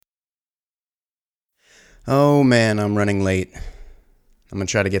Oh man, I'm running late. I'm gonna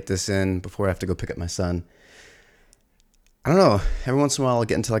try to get this in before I have to go pick up my son. I don't know. Every once in a while, I'll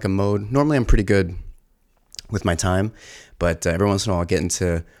get into like a mode. Normally, I'm pretty good with my time, but every once in a while, I'll get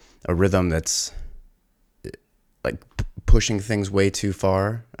into a rhythm that's like pushing things way too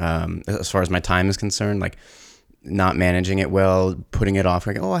far as far as my time is concerned. Like not managing it well, putting it off.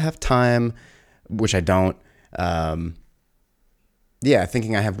 Like, oh, I have time, which I don't. Um, yeah,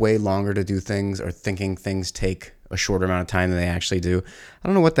 thinking I have way longer to do things or thinking things take a shorter amount of time than they actually do. I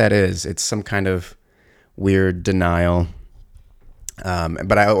don't know what that is. It's some kind of weird denial.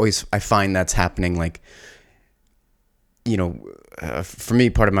 But I find that's happening like, for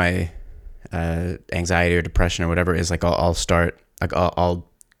me, part of my anxiety or depression or whatever is like I'll start, like I'll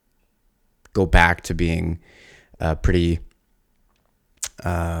go back to being pretty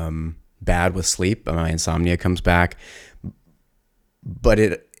bad with sleep. My insomnia comes back, but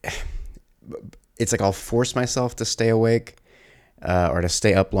it's like I'll force myself to stay awake or to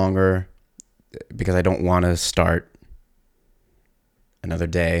stay up longer because I don't want to start another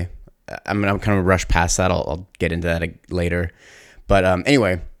day. I'm kind of rush past that. I'll get into that later. But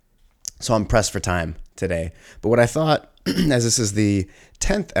anyway, so I'm pressed for time today. But what I thought, as this is the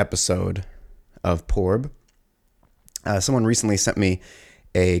 10th episode of Porb, someone recently sent me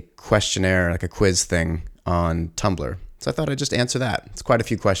a questionnaire, like a quiz thing on Tumblr. So I thought I'd just answer that. It's quite a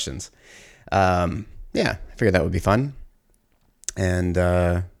few questions. Yeah, I figured that would be fun. And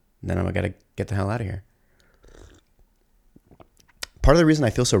then I'm going to get the hell out of here. Part of the reason I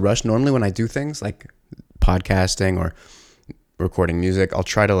feel so rushed, normally when I do things like podcasting or recording music, I'll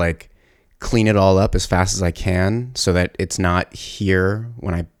try to like clean it all up as fast as I can so that it's not here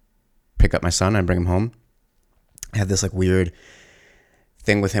when I pick up my son and bring him home. I have this like weird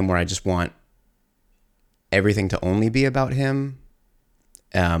thing with him where I just want everything to only be about him,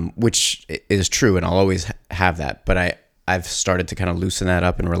 which is true, and I'll always have that. But I've started to kind of loosen that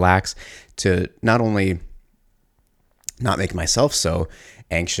up and relax to not only not make myself so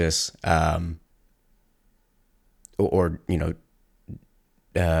anxious, or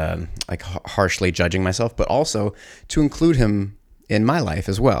like harshly judging myself, but also to include him in my life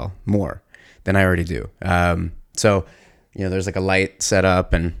as well, more than I already do. So, there's like a light set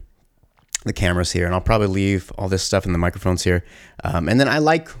up and the camera's here, and I'll probably leave all this stuff and the microphones here. And then I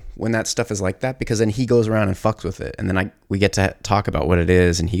like when that stuff is like that because then he goes around and fucks with it. And then we get to talk about what it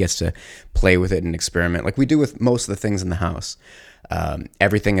is, and he gets to play with it and experiment like we do with most of the things in the house.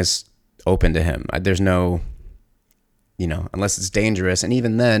 Everything is open to him. There's no, unless it's dangerous. And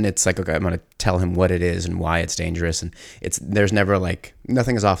even then it's like, okay, I'm going to tell him what it is and why it's dangerous. And there's never like,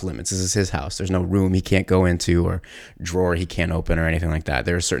 nothing is off limits. This is his house. There's no room he can't go into or drawer he can't open or anything like that.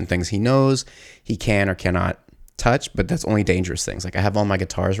 There are certain things he knows he can or cannot touch, but that's only dangerous things. Like I have all my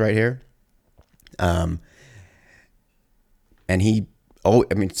guitars right here. And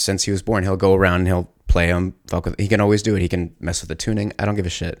since he was born, he'll go around and he'll play them. He can always do it. He can mess with the tuning. I don't give a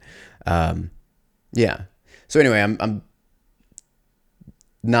shit. Yeah. So anyway, I'm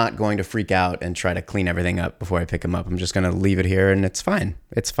not going to freak out and try to clean everything up before I pick him up. I'm just going to leave it here, and it's fine.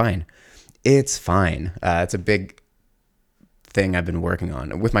 It's fine. It's fine. It's a big thing I've been working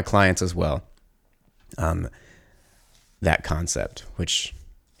on with my clients as well. That concept, which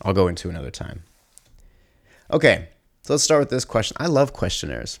I'll go into another time. Okay, so let's start with this question. I love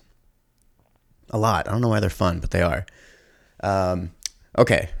questionnaires a lot. I don't know why they're fun, but they are.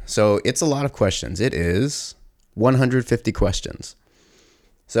 Okay, so it's a lot of questions. It is 150 questions.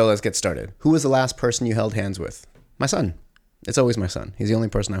 So let's get started. Who was the last person you held hands with? My son. It's always my son. He's the only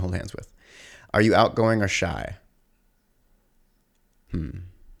person I hold hands with. Are you outgoing or shy? Can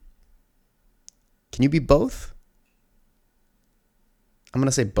you be both? I'm going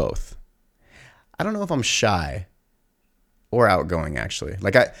to say both. I don't know if I'm shy or outgoing, actually.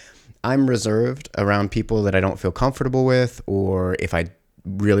 Like I'm reserved around people that I don't feel comfortable with, or if I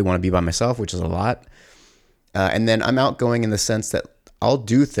really want to be by myself, which is a lot. And then I'm outgoing in the sense that I'll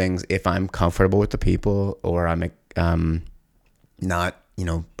do things if I'm comfortable with the people, or I'm not,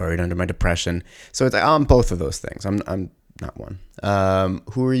 buried under my depression. So it's I'm both of those things. I'm not one.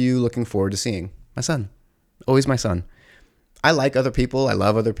 Who are you looking forward to seeing? My son. Always my son. I like other people. I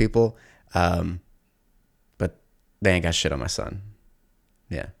love other people. But they ain't got shit on my son.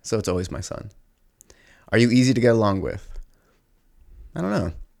 Yeah. So it's always my son. Are you easy to get along with? I don't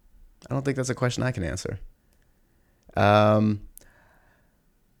know. I don't think that's a question I can answer.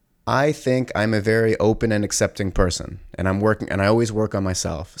 I think I'm a very open and accepting person, and I always work on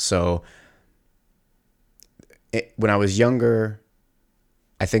myself. So when I was younger,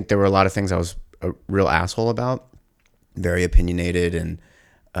 I think there were a lot of things I was a real asshole about, very opinionated and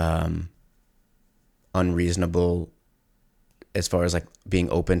unreasonable as far as like being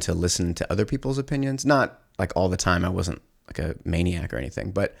open to listen to other people's opinions. Not like all the time. I wasn't like a maniac or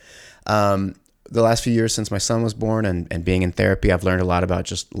anything, but the last few years since my son was born and being in therapy, I've learned a lot about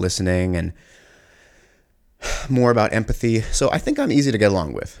just listening and more about empathy. So I think I'm easy to get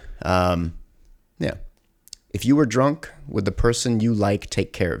along with. Yeah. If you were drunk, would the person you like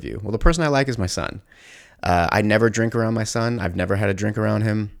take care of you? Well, the person I like is my son. I never drink around my son. I've never had a drink around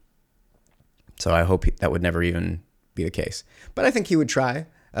him. So I hope that would never even be the case. But I think he would try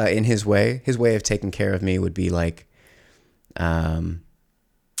in his way. His way of taking care of me would be like,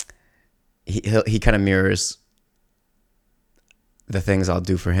 he kind of mirrors the things I'll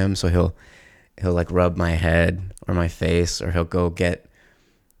do for him. So he'll like rub my head or my face, or he'll go get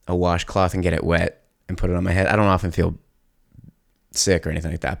a washcloth and get it wet and put it on my head. I don't often feel sick or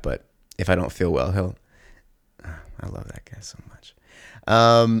anything like that, but if I don't feel well, I love that guy so much.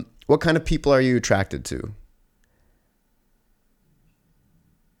 What kind of people are you attracted to?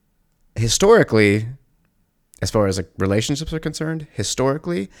 Historically, as far as like relationships are concerned,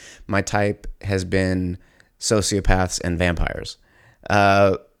 historically, my type has been sociopaths and vampires.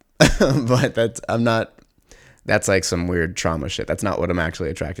 But that's like some weird trauma shit. That's not what I'm actually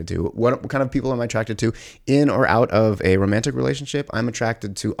attracted to. What kind of people am I attracted to in or out of a romantic relationship? I'm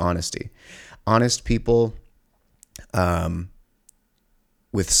attracted to honesty. Honest people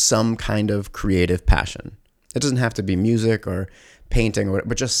with some kind of creative passion. It doesn't have to be music or painting or whatever,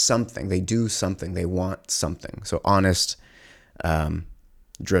 but just something. They do something. They want something. So honest,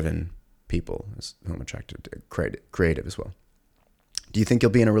 driven people is who I'm attracted to. Creative as well. Do you think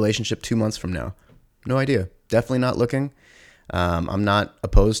you'll be in a relationship 2 months from now? No idea. Definitely not looking. I'm not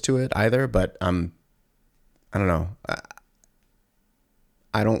opposed to it either, but I don't know.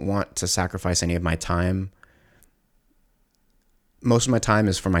 I don't want to sacrifice any of my time. Most of my time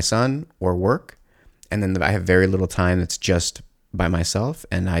is for my son or work. And then I have very little time that's just by myself.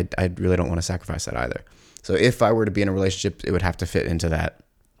 And I really don't want to sacrifice that either. So if I were to be in a relationship, it would have to fit into that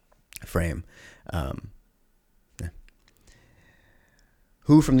frame. Yeah.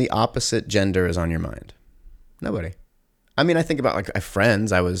 Who from the opposite gender is on your mind? Nobody. I mean, I think about like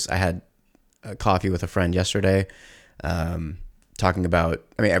friends. I had a coffee with a friend yesterday, talking about,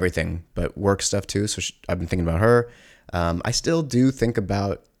 everything, but work stuff too. So I've been thinking about her. I still do think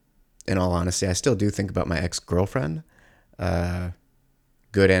about, in all honesty, I still do think about my ex-girlfriend,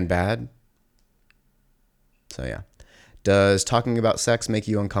 good and bad. So yeah. Does talking about sex make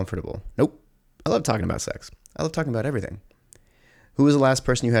you uncomfortable? Nope. I love talking about sex. I love talking about everything. Who was the last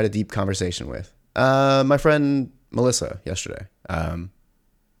person you had a deep conversation with? My friend Melissa yesterday.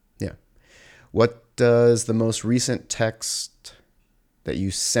 Yeah. What does the most recent text that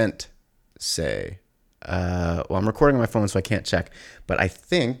you sent say? Well, I'm recording on my phone, so I can't check. But I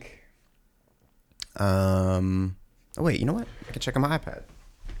think... oh, wait, you know what? I can check on my iPad.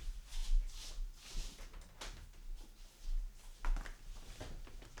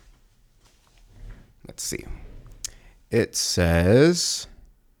 Let's see. It says...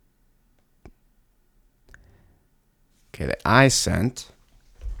 Okay, that I sent...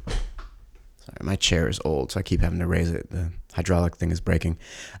 Sorry, my chair is old, so I keep having to raise it. The hydraulic thing is breaking.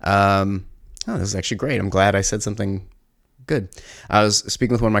 Oh, this is actually great. I'm glad I said something good. I was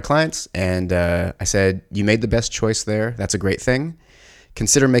speaking with one of my clients, and I said, you made the best choice there. That's a great thing.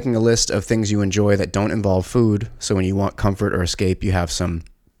 Consider making a list of things you enjoy that don't involve food, so when you want comfort or escape, you have some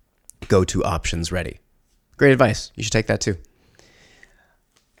go-to options ready. Great advice. You should take that too.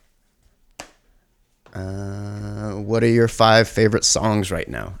 What are your 5 favorite songs right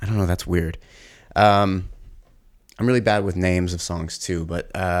now? I don't know. That's weird. I'm really bad with names of songs too,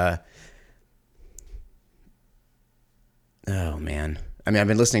 but oh man. I've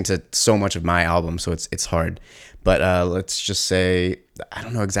been listening to so much of my album, so it's hard. But let's just say, I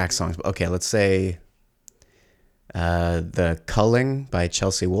don't know exact songs, but okay, let's say The Culling by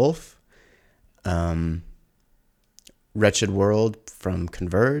Chelsea Wolfe. Wretched World from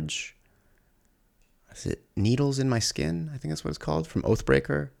Converge. Is it Needles in My Skin? I think that's what it's called, from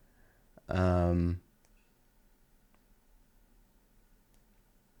Oathbreaker. I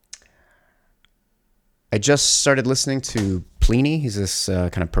just started listening to Plini. He's this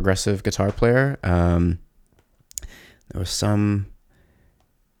kind of progressive guitar player. There was some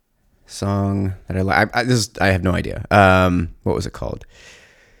song that I like. I have no idea. What was it called?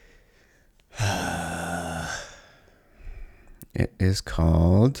 It is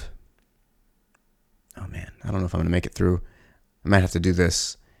called... Oh man, I don't know if I'm going to make it through. I might have to do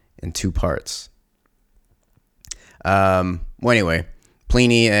this in 2 parts. Well, anyway,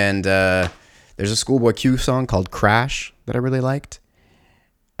 Plini, and there's a Schoolboy Q song called Crash that I really liked.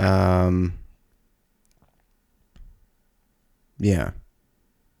 Yeah.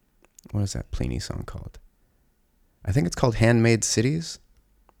 What is that Pliny song called? I think it's called Handmade Cities.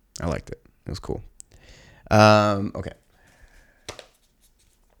 I liked it. It was cool. Okay.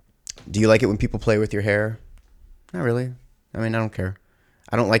 Do you like it when people play with your hair? Not really. I mean, I don't care.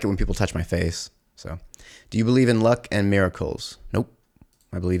 I don't like it when people touch my face. So, do you believe in luck and miracles? Nope.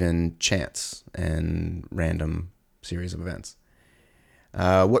 I believe in chance and random series of events.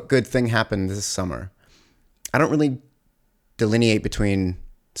 What good thing happened this summer? I don't really delineate between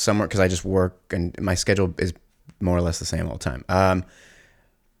summer because I just work and my schedule is more or less the same all the time. I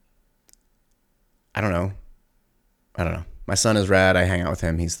don't know. My son is rad. I hang out with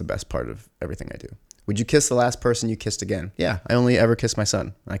him. He's the best part of everything I do. Would you kiss the last person you kissed again? Yeah, I only ever kiss my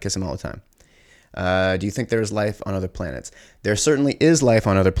son. I kiss him all the time. Do you think there is life on other planets? There certainly is life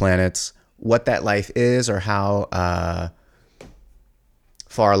on other planets. What that life is or how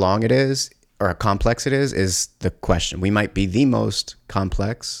far along it is or how complex it is the question. We might be the most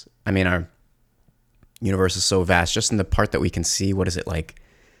complex. I mean, our universe is so vast. Just in the part that we can see, what is it, like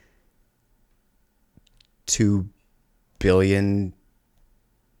 2 billion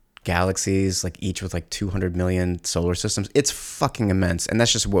galaxies, like each with like 200 million solar systems. It's fucking immense. And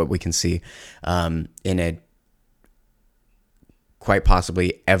that's just what we can see in a quite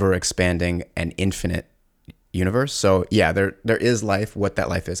possibly ever expanding and infinite universe. So yeah, there is life. What that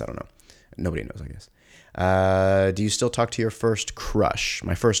life is, I don't know. Nobody knows, I guess. Do you still talk to your first crush?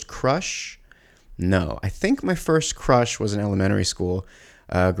 My first crush? No. I think my first crush was in elementary school,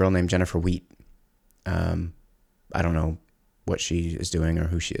 a girl named Jennifer Wheat. I don't know what she is doing or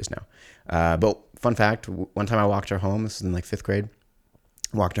who she is now. But fun fact, one time I walked her home. This is in like 5th grade.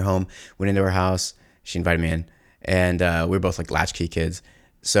 Walked her home, went into her house. She invited me in. And we were both like latchkey kids.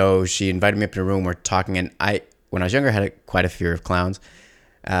 So she invited me up to her room. We're talking. And when I was younger, I had quite a fear of clowns,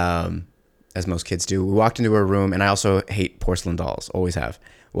 as most kids do. We walked into her room. And I also hate porcelain dolls. Always have.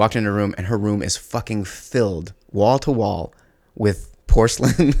 We walked into her room. And her room is fucking filled wall to wall with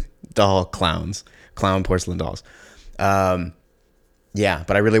porcelain doll clowns. Clown porcelain dolls. Yeah,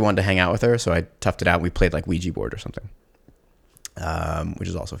 but I really wanted to hang out with her, so I toughed it out. We played like Ouija board or something, which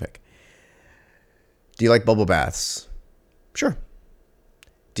is also fake. Do you like bubble baths? Sure.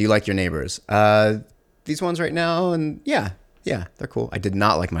 Do you like your neighbors? These ones right now, and yeah, they're cool. I did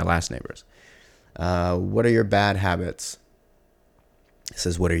not like my last neighbors. What are your bad habits? It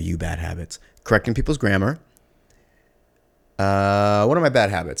says, what are you bad habits? Correcting people's grammar. What are my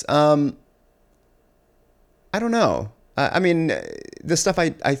bad habits? I don't know. I mean, the stuff I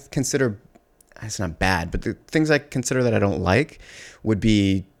consider, it's not bad, but the things I consider that I don't like would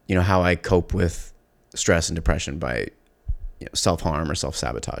be, how I cope with stress and depression by self-harm or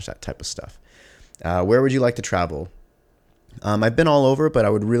self-sabotage, that type of stuff. Where would you like to travel? I've been all over, but I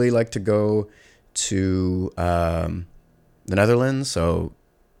would really like to go to the Netherlands. So,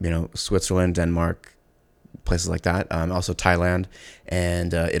 Switzerland, Denmark, places like that. Also Thailand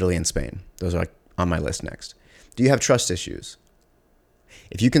and Italy and Spain. Those are like on my list next. Do you have trust issues?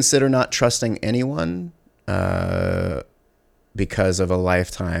 If you consider not trusting anyone because of a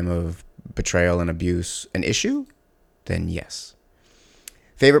lifetime of betrayal and abuse an issue, then yes.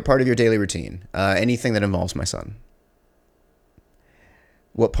 Favorite part of your daily routine? Anything that involves my son.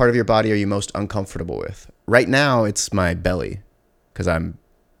 What part of your body are you most uncomfortable with? Right now, it's my belly because I'm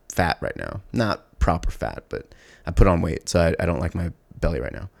fat right now. Not proper fat, but I put on weight, so I don't like my belly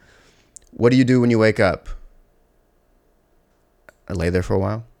right now. What do you do when you wake up? I lay there for a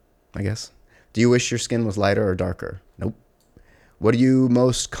while, I guess. Do you wish your skin was lighter or darker? Nope. What are you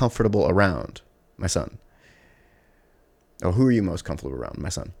most comfortable around? My son. Oh, who are you most comfortable around? My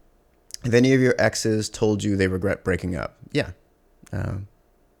son. Have any of your exes told you they regret breaking up? Yeah. Yeah.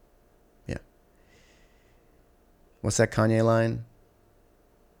 What's that Kanye line?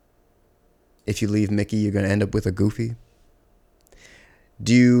 If you leave Mickey, you're going to end up with a Goofy.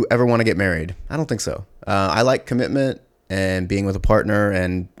 Do you ever want to get married? I don't think so. I like commitment and being with a partner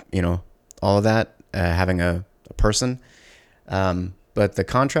and, all of that, having a person. But the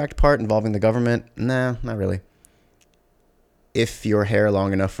contract part involving the government, nah, not really. If your hair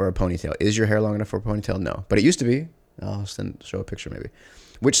long enough for a ponytail. Is your hair long enough for a ponytail? No. But it used to be. I'll show a picture maybe.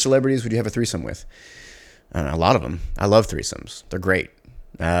 Which celebrities would you have a threesome with? I don't know, a lot of them. I love threesomes. They're great.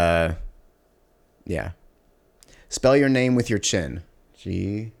 Yeah. Spell your name with your chin.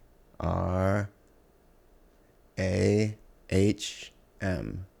 G-R-A-H-M.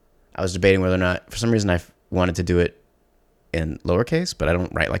 I was debating whether or not, for some reason, I wanted to do it in lowercase, but I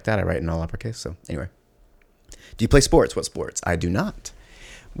don't write like that. I write in all uppercase. So anyway. Do you play sports? What sports? I do not.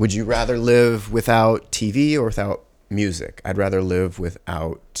 Would you rather live without TV or without music? I'd rather live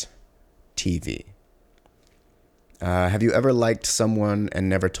without TV. Have you ever liked someone and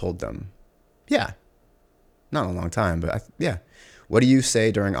never told them? Yeah. Not in a long time, but yeah. What do you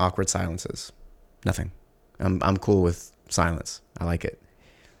say during awkward silences? Nothing. I'm cool with silence. I like it.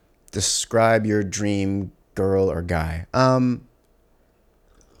 Describe your dream girl or guy. An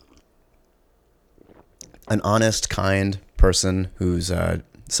honest, kind person who's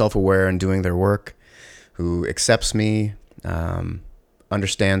self-aware and doing their work, who accepts me,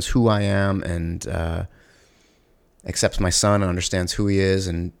 understands who I am, and accepts my son and understands who he is,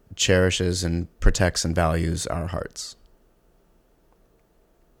 and cherishes and protects and values our hearts.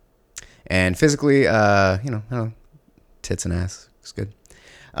 And physically, I don't know, tits and ass. It's good.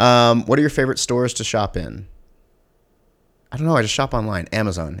 What are your favorite stores to shop in? I don't know. I just shop online.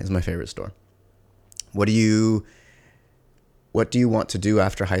 Amazon is my favorite store. What do you want to do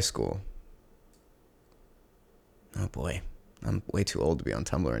after high school? Oh boy, I'm way too old to be on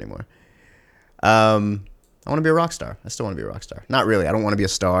Tumblr anymore. I want to be a rock star. I still want to be a rock star. Not really. I don't want to be a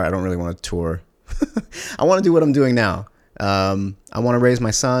star. I don't really want to tour. I want to do what I'm doing now. I want to raise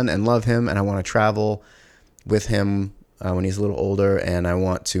my son and love him, and I want to travel with him when he's a little older, and I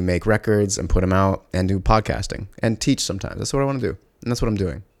want to make records and put them out and do podcasting and teach sometimes. That's what I want to do, and that's what I'm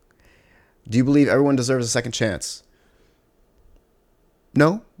doing. Do you believe everyone deserves a second chance?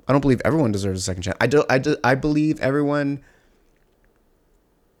 No, I don't believe everyone deserves a second chance. I believe everyone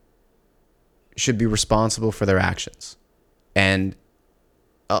should be responsible for their actions. And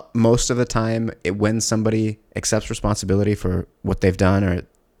most of the time, when somebody accepts responsibility for what they've done, or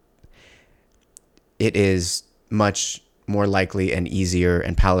it is much more likely and easier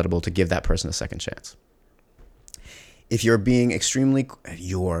and palatable to give that person a second chance. If you're being extremely,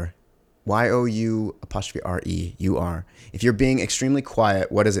 Y-O-U''RE, you are. If you're being extremely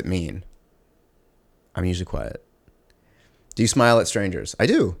quiet, what does it mean? I'm usually quiet. Do you smile at strangers? I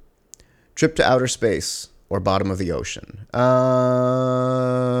do. Trip to outer space or bottom of the ocean? I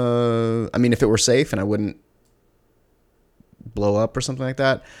mean, if it were safe and I wouldn't blow up or something like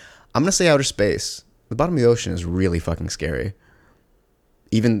that, I'm going to say outer space. The bottom of the ocean is really fucking scary.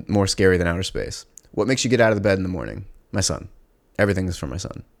 Even more scary than outer space. What makes you get out of the bed in the morning? My son. Everything is for my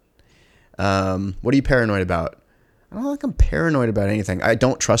son. What are you paranoid about? I don't think I'm paranoid about anything. I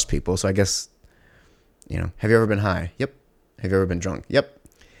don't trust people, so I guess, have you ever been high? Yep. Have you ever been drunk? Yep.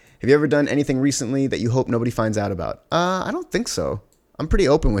 Have you ever done anything recently that you hope nobody finds out about? I don't think so. I'm pretty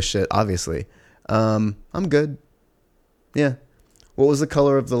open with shit, obviously. I'm good. Yeah. What was the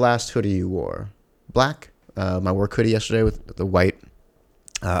color of the last hoodie you wore? Black. My work hoodie yesterday with the white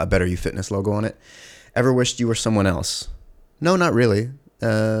Better You Fitness logo on it. Ever wished you were someone else? No, not really.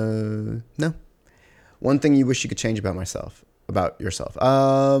 No. One thing you wish you could change about yourself.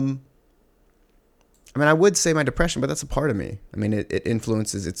 I mean, I would say my depression, but that's a part of me. I mean, it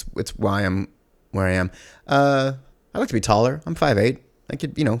influences, it's why I'm where I am. I'd like to be taller. I'm 5'8". I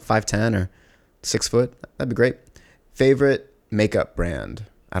could, 5'10" or 6 foot. That'd be great. Favorite makeup brand?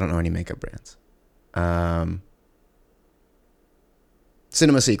 I don't know any makeup brands.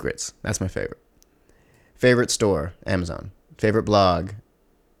 Cinema Secrets. That's my favorite. Favorite store? Amazon. Favorite blog?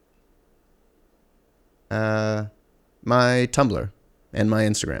 My Tumblr and my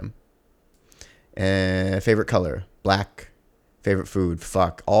Instagram. Favorite color? Black. Favorite food?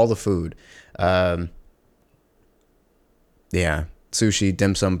 Fuck. All the food. Yeah. Sushi,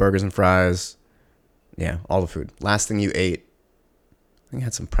 dim sum, burgers and fries. Yeah, all the food. Last thing you ate? I think I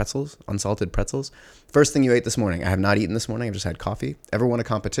had some pretzels, unsalted pretzels. First thing you ate this morning? I have not eaten this morning. I've just had coffee. Ever won a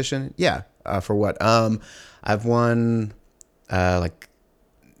competition? Yeah. For what? I've won like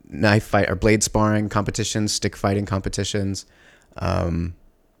knife fight or blade sparring competitions, stick fighting competitions. I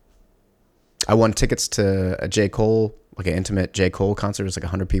won tickets to a J. Cole, like an intimate J. Cole concert. It was like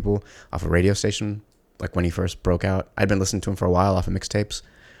 100 people off a radio station, like when he first broke out. I'd been listening to him for a while off of mixtapes.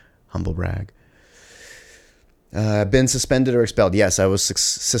 Humble brag. Been suspended or expelled? Yes, I was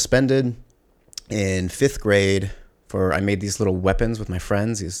suspended in 5th grade I made these little weapons with my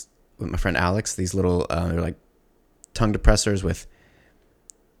friends, with my friend Alex, these little, they're like tongue depressors with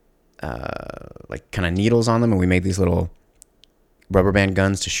like kind of needles on them, and we made these little rubber band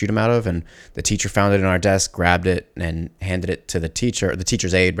guns to shoot them out of, and the teacher found it in our desk, grabbed it, and handed it to the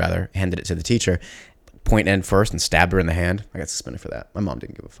teacher's aide rather, handed it to the teacher, point end first, and stabbed her in the hand. I got suspended for that. My mom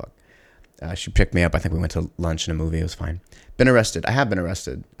didn't give a fuck. She picked me up. I think we went to lunch and a movie. It was fine. Been arrested. I have been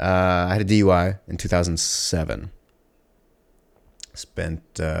arrested. I had a DUI in 2007.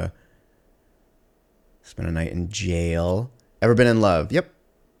 Spent a night in jail. Ever been in love? Yep.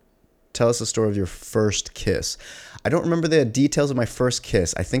 Tell us the story of your first kiss. I don't remember the details of my first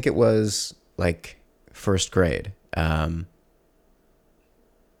kiss. I think it was like 1st grade.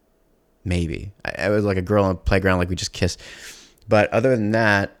 maybe. I was like a girl on a playground, like we just kissed. But other than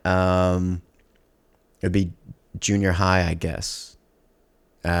that, it'd be junior high, I guess.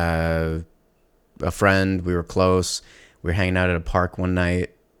 A friend, we were close. We were hanging out at a park one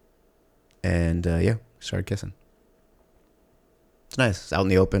night, and yeah, we started kissing. It's nice. It's out in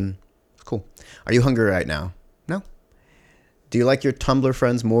the open. It's cool. Are you hungry right now? No. Do you like your Tumblr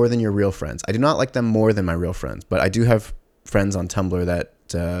friends more than your real friends? I do not like them more than my real friends, but I do have friends on Tumblr that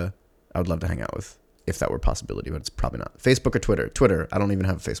I would love to hang out with if that were a possibility, but it's probably not. Facebook or Twitter? Twitter. I don't even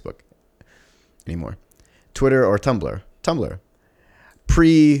have a Facebook anymore. Twitter or Tumblr? Tumblr.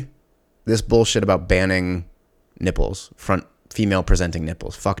 Pre this bullshit about banning nipples, front female presenting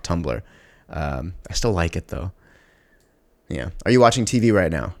nipples. Fuck Tumblr. I still like it though. Yeah. Are you watching TV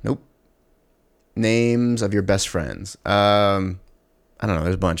right now? Nope. Names of your best friends. I don't know.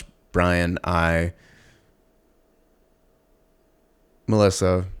 There's a bunch. Brian,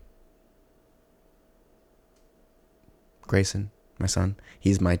 Melissa, Grayson, my son.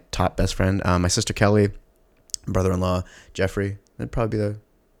 He's my top best friend. My sister Kelly, brother-in-law Jeffrey. That'd probably be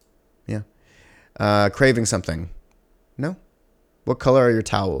craving something. No. What color are your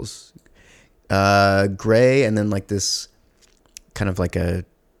towels? Gray, and then like this kind of like a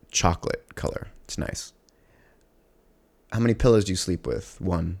chocolate color. It's nice. How many pillows do you sleep with?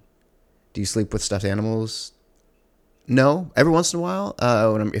 1. Do you sleep with stuffed animals? No. Every once in a while,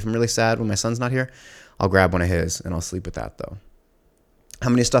 if I'm really sad when my son's not here, I'll grab one of his and I'll sleep with that though. How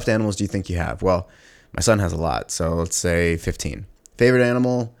many stuffed animals do you think you have? Well, my son has a lot, so let's say 15. Favorite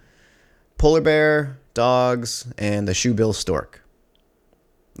animal? Polar bear, dogs, and the shoebill stork.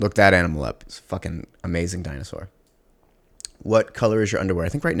 Look that animal up. It's a fucking amazing dinosaur. What color is your underwear? I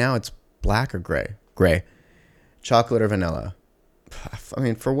think right now it's black or gray. Gray. Chocolate or vanilla? I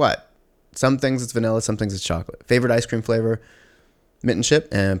mean, for what? Some things it's vanilla, some things it's chocolate. Favorite ice cream flavor? Mint and chip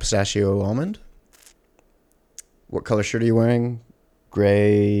and pistachio almond. What color shirt are you wearing?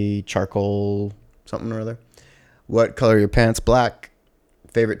 Gray, charcoal, something or other. What color are your pants? Black.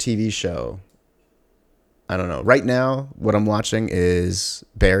 Favorite TV show? I don't know. Right now, what I'm watching is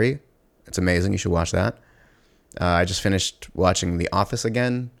Barry. It's amazing. You should watch that. I just finished watching The Office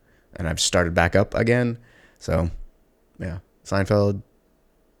again, and I've started back up again. So, yeah. Seinfeld,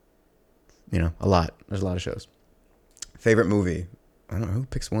 a lot. There's a lot of shows. Favorite movie? I don't know. Who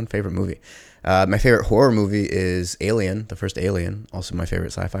picks one favorite movie? My favorite horror movie is Alien, the first Alien. Also my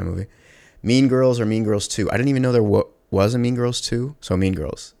favorite sci-fi movie. Mean Girls or Mean Girls 2? I didn't even know there was a Mean Girls 2. So Mean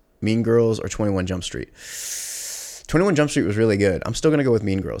Girls. Mean Girls or 21 Jump Street? 21 Jump Street was really good. I'm still going to go with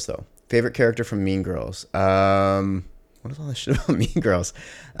Mean Girls, though. Favorite character from Mean Girls? What is all this shit about Mean Girls?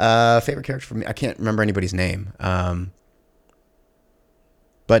 Favorite character from I can't remember anybody's name.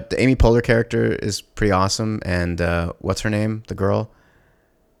 But the Amy Poehler character is pretty awesome. And what's her name? The girl?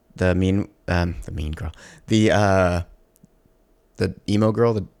 The mean girl. The emo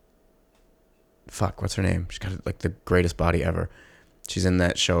girl? What's her name? She's got like the greatest body ever. She's in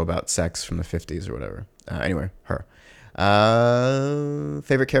that show about sex from the 50s or whatever. Anyway, her.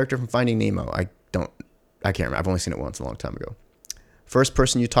 Favorite character from Finding Nemo? I can't remember. I've only seen it once a long time ago. First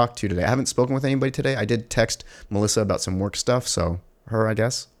person you talked to today? I haven't spoken with anybody today. I did text Melissa about some work stuff, so her, I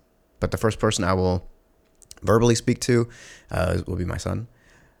guess. But the first person I will verbally speak to will be my son.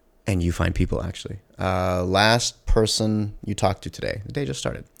 And you find people, actually. Last person you talked to today. The day just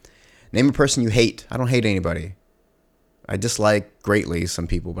started. Name a person you hate. I don't hate anybody. I dislike greatly some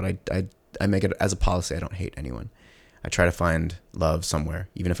people, but I make it as a policy. I don't hate anyone. I try to find love somewhere,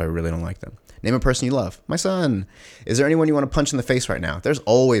 even if I really don't like them. Name a person you love. My son. Is there anyone you want to punch in the face right now? There's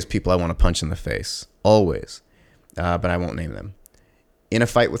always people I want to punch in the face. Always. But I won't name them. In a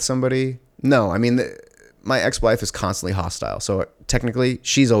fight with somebody? No. I mean, my ex-wife is constantly hostile. So technically,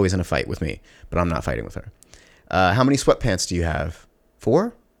 she's always in a fight with me, but I'm not fighting with her. How many sweatpants do you have?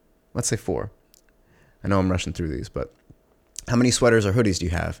 4? Let's say 4. I know I'm rushing through these, but how many sweaters or hoodies do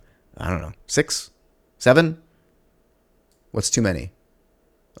you have? I don't know. 6? 7? What's too many?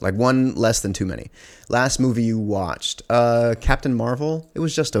 Like one less than too many. Last movie you watched? Captain Marvel. It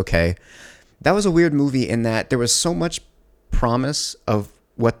was just okay. That was a weird movie in that there was so much promise of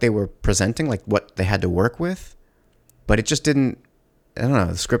what they were presenting, like what they had to work with, but it just didn't, I don't know,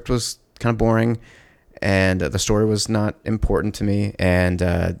 the script was kind of boring, and the story was not important to me, and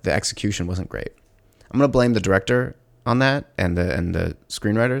the execution wasn't great. I'm going to blame the director on that, and the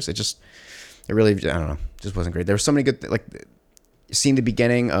screenwriters. It really, I don't know, just wasn't great. There were so many good, like, seeing the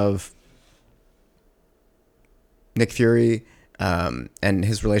beginning of Nick Fury and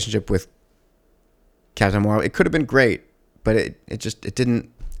his relationship with Captain Marvel, it could have been great, but it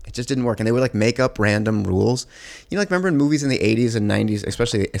didn't It just didn't work. And they would like make up random rules. You know, like remember in movies in the 80s and 90s,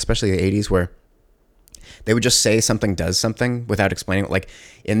 especially the 80s, where they would just say something does something without explaining it. Like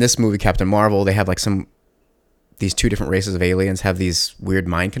in this movie, Captain Marvel, they have like these two different races of aliens have these weird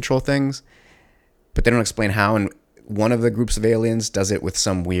mind control things, but they don't explain how. And one of the groups of aliens does it with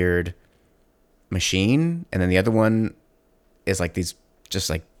some weird machine, and then the other one is like these just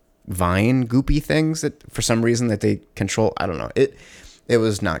like vine goopy things that for some reason that they control. I don't know. It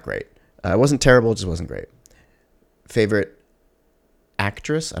was not great. It wasn't terrible. It just wasn't great. Favorite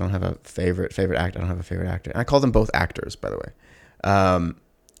actress? I don't have a favorite actor. I don't have a favorite actor. I call them both actors, by the way.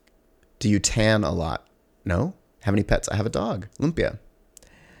 Do you tan a lot? No. How many pets? I have a dog, Lumpia.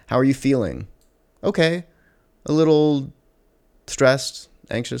 How are you feeling? Okay. A little stressed,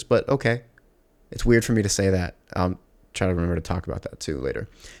 anxious, but okay. It's weird for me to say that. I'll try to remember to talk about that too later.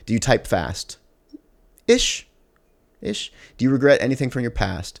 Do you type fast? Ish. Do you regret anything from your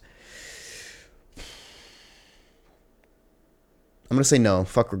past? I'm going to say no.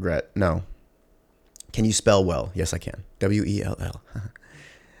 Fuck regret. No. Can you spell well? Yes, I can. W-E-L-L.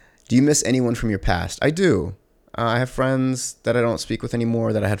 Do you miss anyone from your past? I do. I have friends that I don't speak with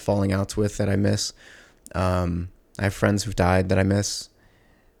anymore, that I had falling outs with, that I miss. I have friends who've died that I miss.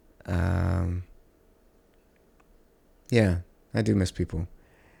 Yeah, I do miss people.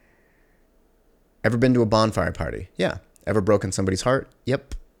 Ever been to a bonfire party? Yeah. Ever broken somebody's heart?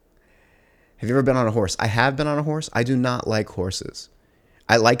 Yep. Have you ever been on a horse? I have been on a horse. I do not like horses.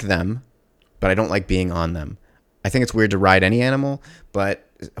 I like them, but I don't like being on them. I think it's weird to ride any animal, but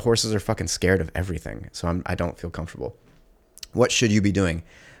horses are fucking scared of everything, so I don't feel comfortable. What should you be doing?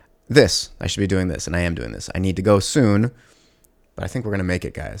 This. I should be doing this, and I am doing this. I need to go soon, but I think we're going to make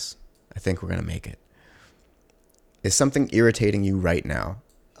it, guys. I think we're going to make it. Is something irritating you right now?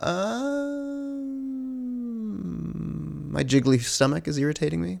 My jiggly stomach is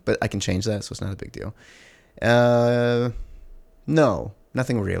irritating me, but I can change that, so it's not a big deal. No,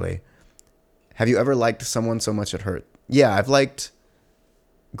 nothing really. Have you ever liked someone so much it hurt? Yeah, I've liked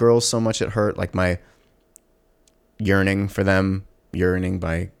girls so much it hurt, like my Yearning for Them, Yearning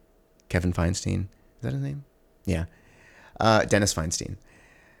by Kevin Feinstein. Is that his name? Yeah. Dennis Feinstein.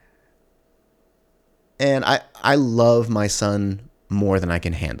 And I love my son more than I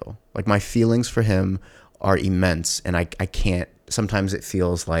can handle. Like my feelings for him are immense, and I can't. Sometimes it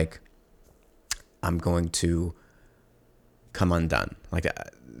feels like I'm going to come undone. Like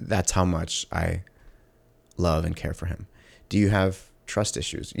that's how much I love and care for him. Do you have trust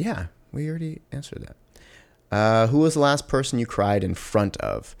issues? Yeah, we already answered that. Who was the last person you cried in front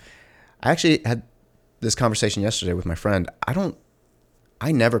of? I actually had this conversation yesterday with my friend.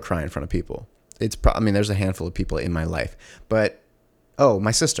 I never cry in front of people. There's a handful of people in my life, but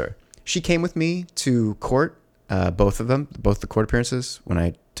my sister. She came with me to court, both the court appearances when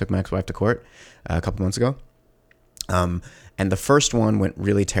I took my ex-wife to court a couple months ago. And the first one went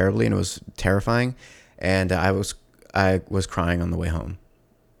really terribly, and it was terrifying. And I was crying on the way home,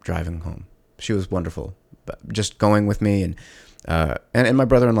 driving home. She was wonderful, but just going with me, and my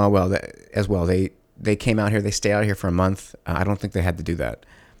brother-in-law as well. They came out here. They stayed out here for a month. I don't think they had to do that.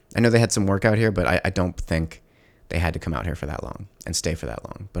 I know they had some work out here, but I don't think they had to come out here for that long and stay for that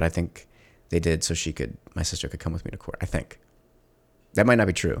long. But I think they did so my sister could come with me to court. I think. That might not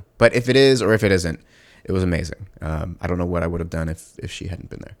be true. But if it is or if it isn't, it was amazing. I don't know what I would have done if she hadn't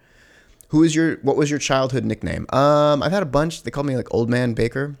been there. What was your childhood nickname? I've had a bunch. They called me like Old Man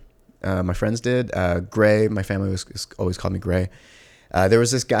Baker. My friends did. Gray. My family was always called me Gray. There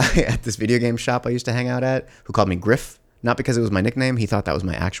was this guy at this video game shop I used to hang out at who called me Griff. Not because it was my nickname. He thought that was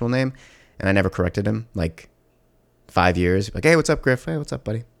my actual name. And I never corrected him. Like 5 years. Like, hey, what's up, Griff? Hey, what's up,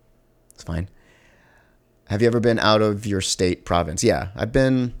 buddy? It's fine. Have you ever been out of your state, province? Yeah, I've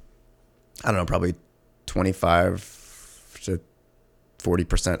been, I don't know, probably 25 to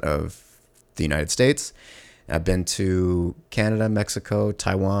 40% of the United States. I've been to Canada, Mexico,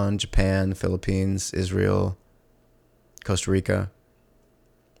 Taiwan, Japan, Philippines, Israel, Costa Rica.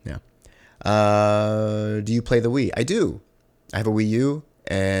 Yeah. Do you play the Wii? I do. I have a Wii U,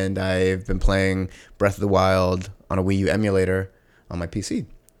 and I've been playing Breath of the Wild on a Wii U emulator on my PC.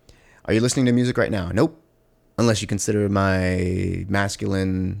 Are you listening to music right now? Nope. Unless you consider my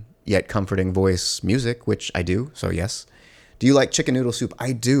masculine yet comforting voice music, which I do, so yes. Do you like chicken noodle soup?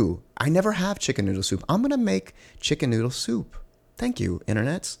 I do. I never have chicken noodle soup. I'm going to make chicken noodle soup. Thank you,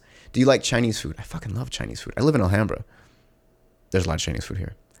 internets. Do you like Chinese food? I fucking love Chinese food. I live in Alhambra. There's a lot of Chinese food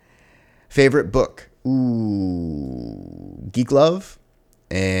here. Favorite book? Ooh, Geek Love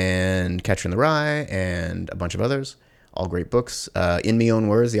and Catcher in the Rye and a bunch of others. All great books. In Me Own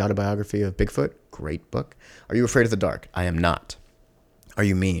Words, the autobiography of Bigfoot. Great book. Are you afraid of the dark? I am not. Are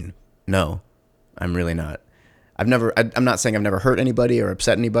you mean? No, I'm really not. I'm not saying I've never hurt anybody or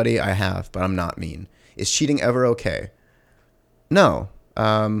upset anybody. I have, but I'm not mean. Is cheating ever okay? No.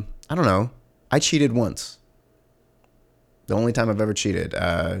 I don't know. I cheated once. The only time I've ever cheated.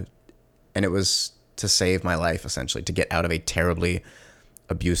 And it was to save my life, essentially, to get out of a terribly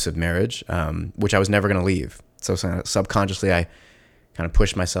abusive marriage, which I was never going to leave. So subconsciously, I kind of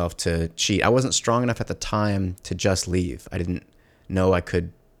pushed myself to cheat. I wasn't strong enough at the time to just leave. I didn't know I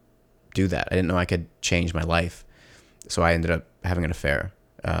could do that. I didn't know I could change my life. So I ended up having an affair.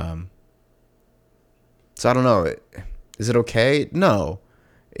 So I don't know. Is it okay? No.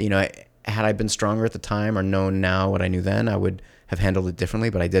 You know, had I been stronger at the time or known now what I knew then, I would have handled it differently,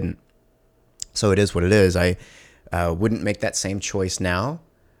 but I didn't. So it is what it is. I wouldn't make that same choice now,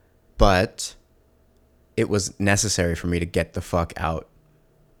 but it was necessary for me to get the fuck out.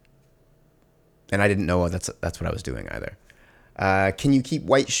 And I didn't know that's what I was doing either. Can you keep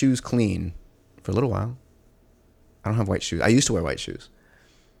white shoes clean? For a little while. I don't have white shoes. I used to wear white shoes.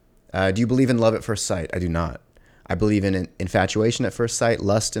 Do you believe in love at first sight? I do not. I believe in infatuation at first sight,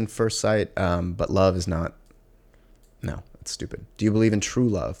 lust in first sight, but love is not. No, it's stupid. Do you believe in true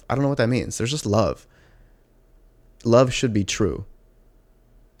love? I don't know what that means. There's just love. Love should be true.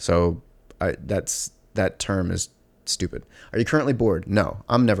 So that term is stupid. Are you currently bored? No,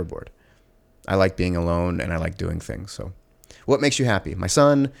 I'm never bored. I like being alone and I like doing things. So what makes you happy? My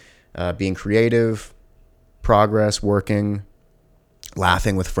son, being creative, progress, working,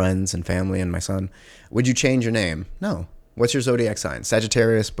 laughing with friends and family and my son. Would you change your name? No. What's your zodiac sign?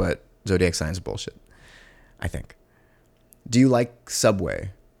 Sagittarius, but zodiac signs are bullshit, I think. Do you like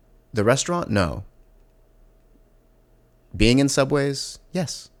Subway? The restaurant? No. Being in Subways?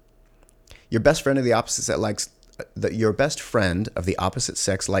 Yes. Your best friend of the opposite sex likes your best friend of the opposite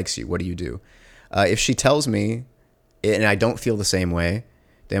sex likes you. What do you do? If she tells me and I don't feel the same way,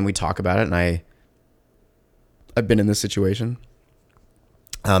 then we talk about it, and I've been in this situation.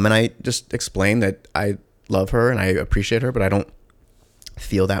 And I just explain that I love her and I appreciate her, but I don't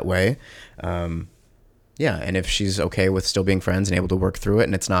feel that way. Yeah, and if she's okay with still being friends and able to work through it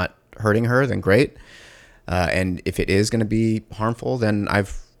and it's not hurting her, then great. And if it is going to be harmful, then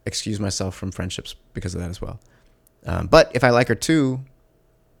I've excused myself from friendships because of that as well. But if I like her too,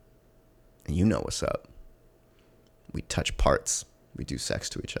 you know what's up. We touch parts. We do sex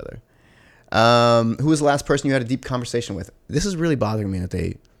to each other. Who was the last person you had a deep conversation with? This is really bothering me that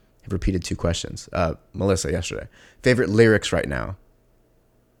they have repeated 2 questions. Melissa yesterday. Favorite lyrics right now?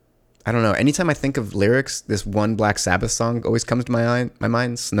 I don't know. Anytime I think of lyrics, this one Black Sabbath song always comes to my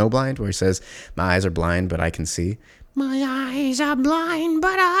mind, Snowblind, where he says, my eyes are blind, but I can see. My eyes are blind,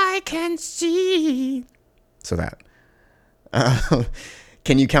 but I can see. So that.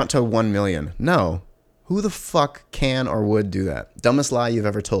 Can you count to 1 million? No. Who the fuck can or would do that? Dumbest lie you've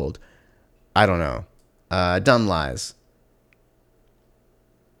ever told? I don't know. Dumb lies.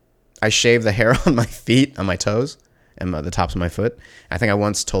 I shave the hair on my feet, on my toes, and the tops of my foot. I think I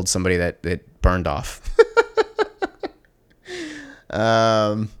once told somebody that it burned off.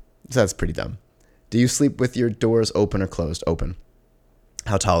 So that's pretty dumb. Do you sleep with your doors open or closed? Open.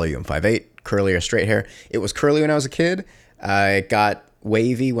 How tall are you? I'm 5'8". Curly or straight hair? It was curly when I was a kid. It got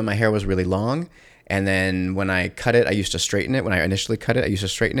wavy when my hair was really long. And then when I cut it, I used to straighten it. When I initially cut it, I used to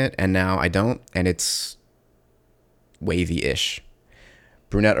straighten it. And now I don't. And it's wavy-ish.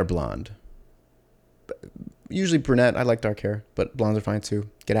 Brunette or blonde? Usually brunette. I like dark hair, but blondes are fine too.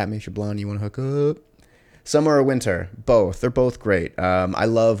 Get at me if you're blonde. You want to hook up. Summer or winter? Both. They're both great. I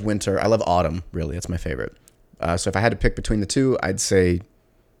love winter. I love autumn, really. It's my favorite. So if I had to pick between the two, I'd say...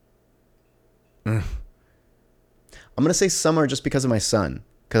 I'm going to say summer just because of my son.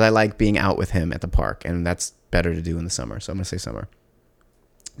 Because I like being out with him at the park, and that's better to do in the summer. So I'm going to say summer.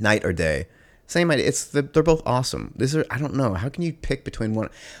 Night or day? Same idea. They're both awesome. I don't know. How can you pick between one?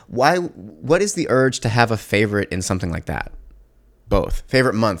 What is the urge to have a favorite in something like that? Both.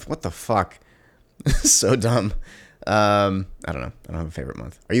 Favorite month? What the fuck? So dumb. I don't know. I don't have a favorite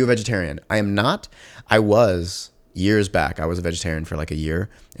month. Are you a vegetarian? I am not. I was years back. I was a vegetarian for like a year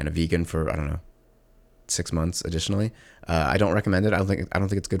and a vegan for, I don't know, 6 months additionally. I don't recommend it. I don't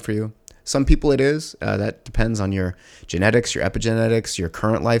think it's good for you. Some people it is. That depends on your genetics, your epigenetics, your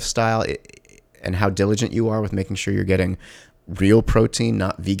current lifestyle, and how diligent you are with making sure you're getting real protein,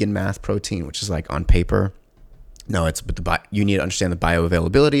 not vegan math protein, which is like on paper. No, you need to understand the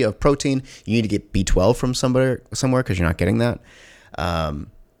bioavailability of protein. You need to get B12 from somewhere because you're not getting that.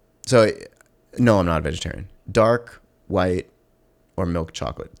 So no, I'm not a vegetarian. Dark, white, or milk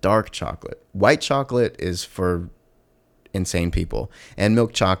chocolate. Dark chocolate. White chocolate is for insane people, and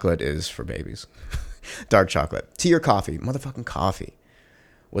milk chocolate is for babies. Dark chocolate. Tea or coffee? Motherfucking coffee.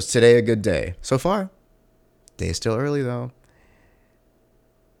 Was today a good day? So far, day is still early though.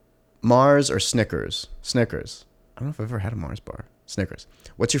 Mars or Snickers? Snickers. I don't know if I've ever had a Mars bar. Snickers.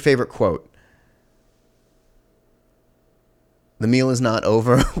 What's your favorite quote? The meal is not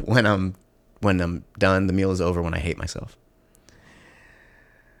over when I'm done. The meal is over when I hate myself.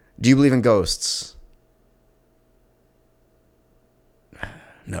 Do you believe in ghosts?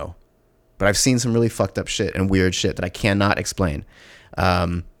 No. But I've seen some really fucked up shit and weird shit that I cannot explain.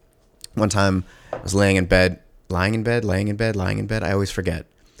 One time I was lying in bed. I always forget.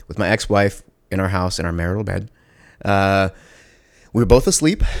 With my ex-wife in our house, in our marital bed. We were both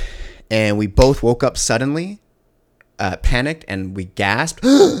asleep and we both woke up suddenly, panicked, and we gasped.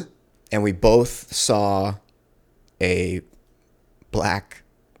 And we both saw a black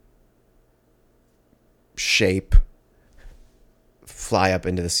shape fly up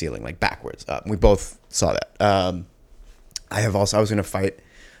into the ceiling, like backwards up. We both saw that. I was going to fight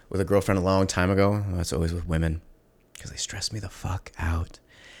with a girlfriend a long time ago. That's always with women because they stress me the fuck out.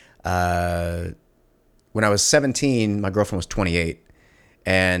 When I was 17, my girlfriend was 28.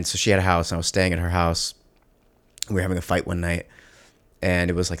 And so she had a house and I was staying at her house. We were having a fight one night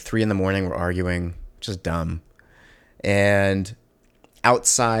and it was like 3 a.m. We're arguing, just dumb. And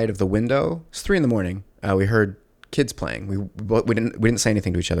outside of the window, it's 3 a.m. We heard kids playing. We didn't say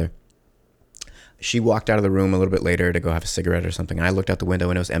anything to each other. She walked out of the room a little bit later to go have a cigarette or something. And I looked out the window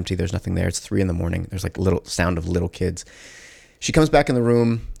and it was empty. There's nothing there. It's 3 a.m. There's like little sound of little kids. She comes back in the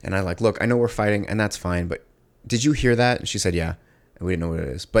room and I like, look, I know we're fighting and that's fine, but did you hear that? And she said, yeah. And we didn't know what it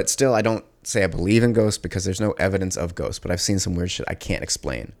is. But still, I don't say I believe in ghosts because there's no evidence of ghosts, but I've seen some weird shit I can't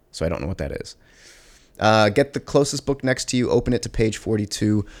explain. So I don't know what that is. Get the closest book next to you. Open it to page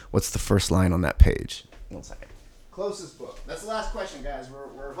 42. What's the first line on that page? 1 second. Closest book. That's the last question, guys.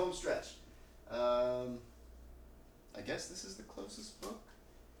 We're home stretch. I guess this is the closest book.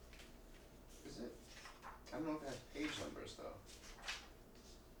 Is it? I don't know if it has page numbers, though.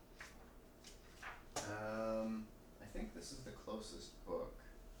 I think this is the closest book,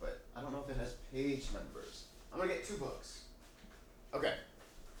 but I don't know if it has page numbers. I'm going to get 2 books. Okay.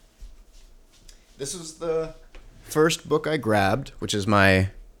 This was the first book I grabbed, which is one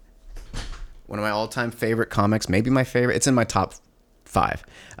of my all-time favorite comics, maybe my favorite. It's in my top 5.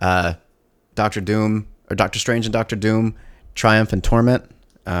 Doctor Strange and Doctor Doom, Triumph and Torment.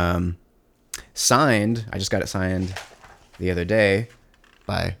 Signed, I just got it signed the other day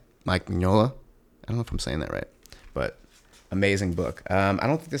by Mike Mignola. I don't know if I'm saying that right, but amazing book. I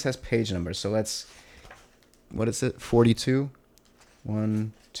don't think this has page numbers, so what is it, 42?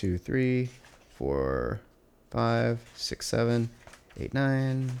 1, 2, 3, 4, 5, 6, 7, 8,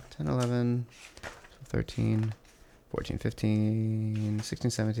 9, 10, 11, 13, 14, 15,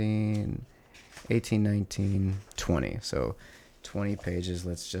 16, 17, 18, 19, 20. So 20 pages.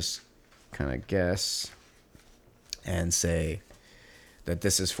 Let's just kind of guess and say that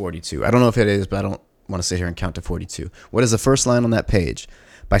this is 42. I don't know if it is, but I don't want to sit here and count to 42. What is the first line on that page?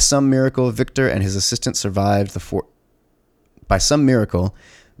 By some miracle, Victor and his assistant survived By some miracle,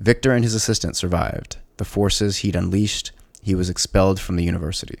 Victor and his assistant survived the forces he'd unleashed. He was expelled from the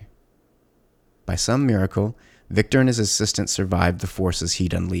university. By some miracle, Victor and his assistant survived the forces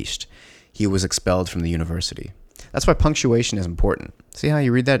he'd unleashed. He was expelled from the university. That's why punctuation is important. See how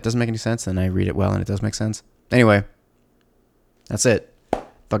you read that? It doesn't make any sense, and I read it well, and it does make sense. Anyway, that's it.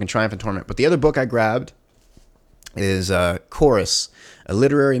 Fucking Triumph and Torment. But the other book I grabbed is Chorus, a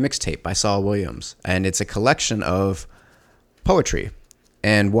literary mixtape by Saul Williams. And it's a collection of poetry.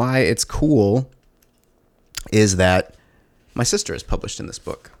 And why it's cool is that my sister is published in this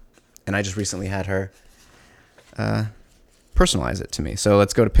book. And I just recently had her personalize it to me. So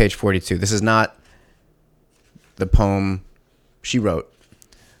let's go to page 42. This is not the poem she wrote,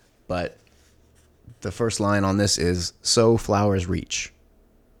 but the first line on this is, "So flowers reach."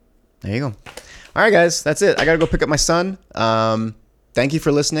 There you go. All right, guys, that's it. I got to go pick up my son. Thank you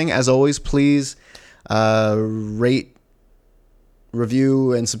for listening. As always, please rate,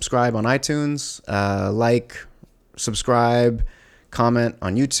 review, and subscribe on iTunes. Subscribe, comment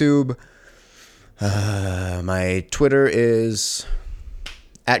on YouTube. My Twitter is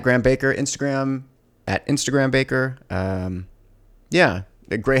 @GrahamBaker, Instagram @InstagramBaker. Yeah,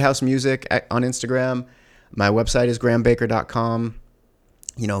 Grey House Music on Instagram. My website is grahambaker.com.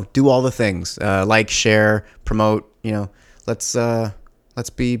 Do all the things. Share, promote. Let's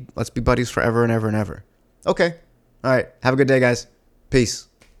be buddies forever and ever and ever. Okay. All right. Have a good day, guys. Peace.